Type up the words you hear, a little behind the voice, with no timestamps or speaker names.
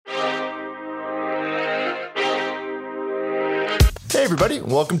Hey everybody,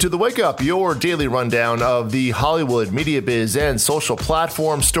 welcome to The Wake Up, your daily rundown of the Hollywood, media biz, and social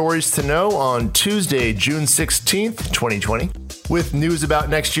platform stories to know on Tuesday, June 16th, 2020. With news about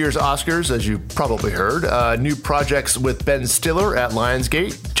next year's Oscars, as you probably heard, new projects with Ben Stiller at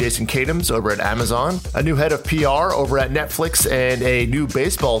Lionsgate, Jason Katims over at Amazon, a new head of PR over at Netflix, and a new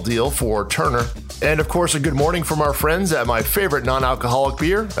baseball deal for Turner. And of course, a good morning from our friends at my favorite non-alcoholic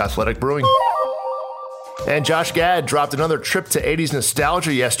beer, Athletic Brewing. And Josh Gad dropped another trip to 80s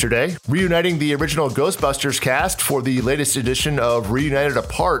nostalgia yesterday, reuniting the original Ghostbusters cast for the latest edition of Reunited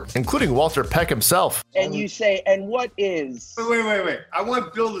Apart, including Walter Peck himself. And you say, and what is? Wait. I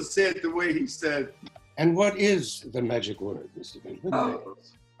want Bill to say it the way he said. And what is the magic word, Mr. Benjamin?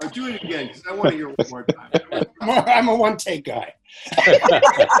 I'll do it again, because I want to hear it one more time. I'm a one-take guy.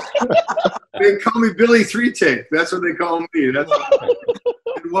 They call me Billy Three-Take. That's what they call me. That's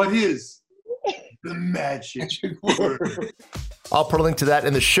and what is? The magic word. I'll put a link to that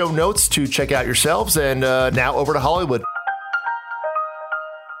in the show notes to check out yourselves. And now over to Hollywood.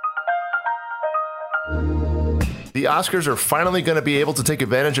 The Oscars are finally going to be able to take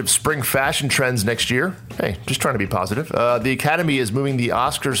advantage of spring fashion trends next year. Hey, just trying to be positive. The Academy is moving the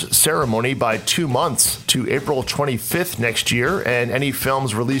Oscars ceremony by 2 months to April 25th next year, and any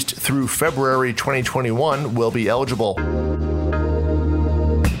films released through February 2021 will be eligible.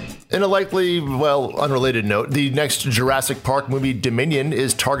 In a likely, unrelated note, the next Jurassic Park movie, Dominion,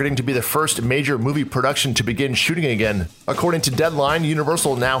 is targeting to be the first major movie production to begin shooting again. According to Deadline,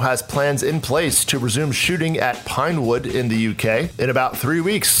 Universal now has plans in place to resume shooting at Pinewood in the UK in about 3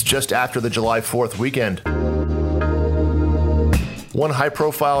 weeks, just after the July 4th weekend. One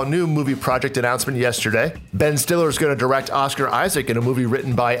high-profile new movie project announcement yesterday. Ben Stiller is going to direct Oscar Isaac in a movie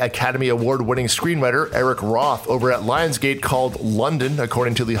written by Academy Award-winning screenwriter Eric Roth over at Lionsgate called London,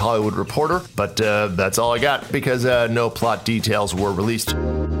 according to The Hollywood Reporter. But that's all I got, because no plot details were released.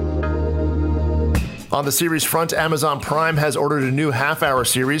 On the series front, Amazon Prime has ordered a new half-hour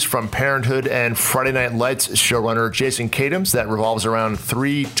series from Parenthood and Friday Night Lights showrunner Jason Katims that revolves around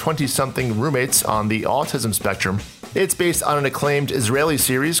three 20-something roommates on the autism spectrum. It's based on an acclaimed Israeli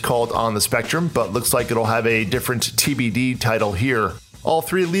series called On the Spectrum, but looks like it'll have a different TBD title here. All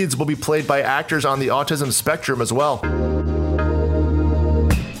three leads will be played by actors on the autism spectrum as well.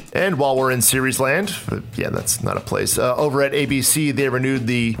 And while we're in series land, that's not a place, over at ABC, they renewed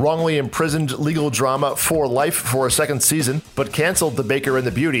the wrongly imprisoned legal drama For Life for a second season, but canceled The Baker and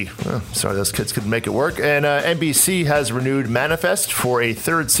the Beauty. Sorry, those kids couldn't make it work. And NBC has renewed Manifest for a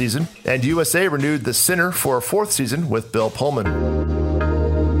third season, and USA renewed The Sinner for a fourth season with Bill Pullman.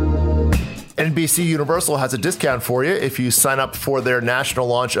 NBC Universal has a discount for you if you sign up for their national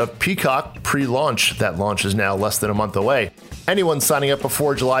launch of Peacock pre-launch. That launch is now less than a month away. Anyone signing up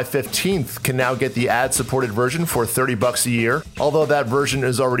before July 15th can now get the ad-supported version for $30 a year, although that version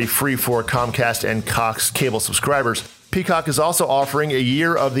is already free for Comcast and Cox cable subscribers. Peacock is also offering a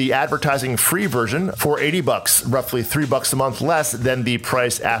year of the advertising-free version for $80, roughly $3 a month less than the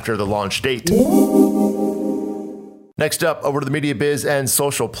price after the launch date. Next up, over to the media biz and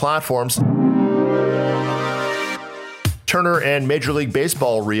social platforms. Turner and Major League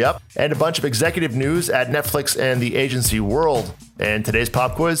Baseball re-up, and a bunch of executive news at Netflix and the agency world. And today's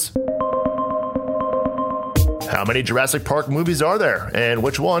pop quiz: how many Jurassic Park movies are there, and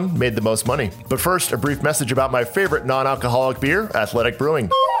which one made the most money? But first, a brief message about my favorite non-alcoholic beer, Athletic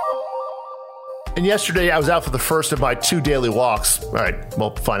Brewing. And yesterday, I was out for the first of my 2 daily walks. All right,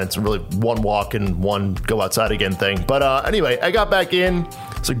 well, fine, it's really one walk and one go outside again thing. But anyway, I got back in.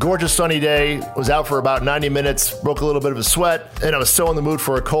 It's a gorgeous sunny day. Was out for about 90 minutes, broke a little bit of a sweat, and I was so in the mood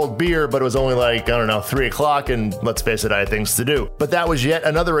for a cold beer, but it was only 3 o'clock, and let's face it, I had things to do. But that was yet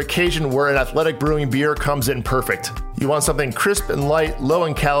another occasion where an Athletic Brewing beer comes in perfect. You want something crisp and light, low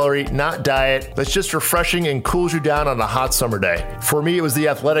in calorie, not diet, that's just refreshing and cools you down on a hot summer day. For me, it was the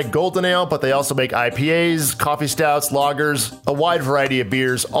Athletic Golden Ale, but they also make IPAs, coffee stouts, lagers, a wide variety of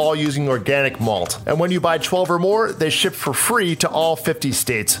beers, all using organic malt. And when you buy 12 or more, they ship for free to all 50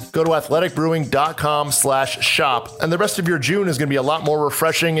 states. Go to athleticbrewing.com/shop, and the rest of your June is going to be a lot more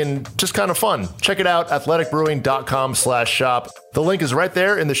refreshing and just kind of fun. Check it out, athleticbrewing.com/shop. The link is right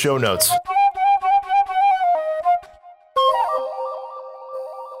there in the show notes.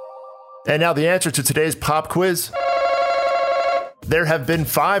 And now the answer to today's pop quiz. There have been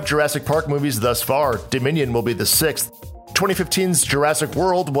 5 Jurassic Park movies thus far. Dominion will be the 6th. 2015's Jurassic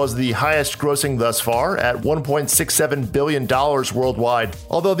World was the highest grossing thus far at $1.67 billion worldwide.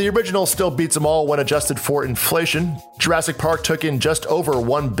 Although the original still beats them all when adjusted for inflation, Jurassic Park took in just over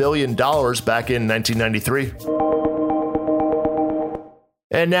 $1 billion back in 1993.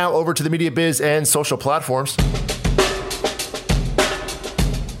 And now over to the media biz and social platforms.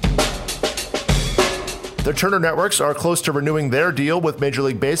 The Turner Networks are close to renewing their deal with Major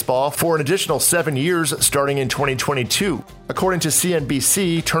League Baseball for an additional 7 years starting in 2022. According to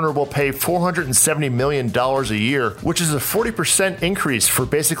CNBC, Turner will pay $470 million a year, which is a 40% increase for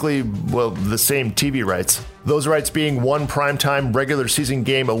basically, the same TV rights. Those rights being one primetime regular season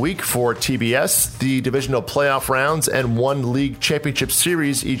game a week for TBS, the divisional playoff rounds, and one league championship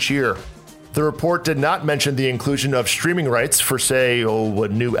series each year. The report did not mention the inclusion of streaming rights for, say, a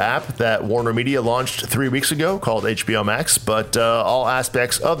new app that Warner Media launched 3 weeks ago called HBO Max, but all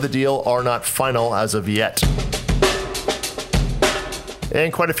aspects of the deal are not final as of yet.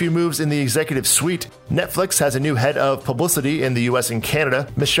 And quite a few moves in the executive suite. Netflix has a new head of publicity in the US and Canada.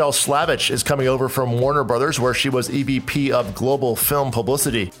 Michelle Slavich is coming over from Warner Brothers, where she was EVP of Global Film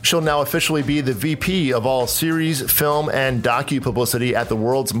Publicity. She'll now officially be the VP of all series, film, and docu-publicity at the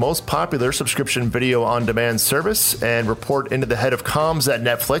world's most popular subscription video on-demand service, and report into the head of comms at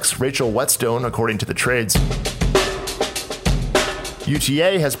Netflix, Rachel Whetstone, according to the trades.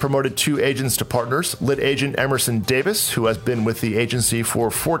 UTA has promoted 2 agents to partners, lit agent Emerson Davis, who has been with the agency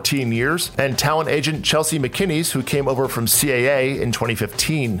for 14 years, and talent agent Chelsea McKinney, who came over from CAA in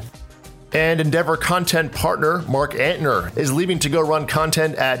 2015. And Endeavor content partner Mark Antner is leaving to go run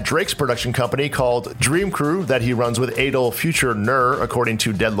content at Drake's production company called Dream Crew that he runs with Adol Future Nur, according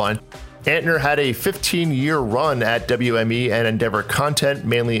to Deadline. Antner had a 15-year run at WME and Endeavor Content,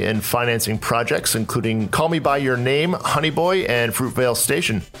 mainly in financing projects, including Call Me By Your Name, Honey Boy, and Fruitvale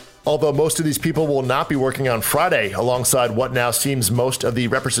Station. Although most of these people will not be working on Friday, alongside what now seems most of the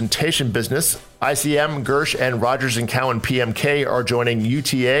representation business, ICM, Gersh, and Rogers & Cowan PMK are joining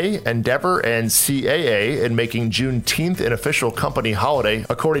UTA, Endeavor, and CAA in making Juneteenth an official company holiday,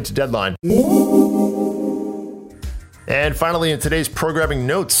 according to Deadline. And finally, in today's programming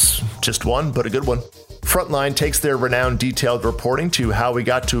notes, just one, but a good one. Frontline takes their renowned detailed reporting to how we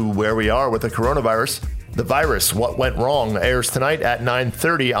got to where we are with the coronavirus. The Virus, What Went Wrong, airs tonight at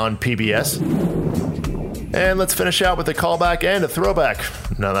 9:30 on PBS. And let's finish out with a callback and a throwback.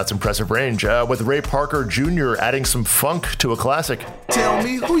 Now that's impressive range, with Ray Parker Jr. adding some funk to a classic. Tell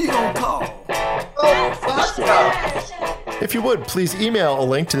me who you gonna call. If you would, please email a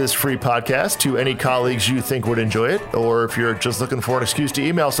link to this free podcast to any colleagues you think would enjoy it, or if you're just looking for an excuse to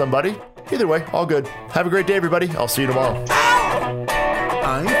email somebody. Either way, all good. Have a great day, everybody. I'll see you tomorrow.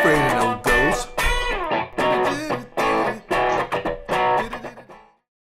 I ain't afraid of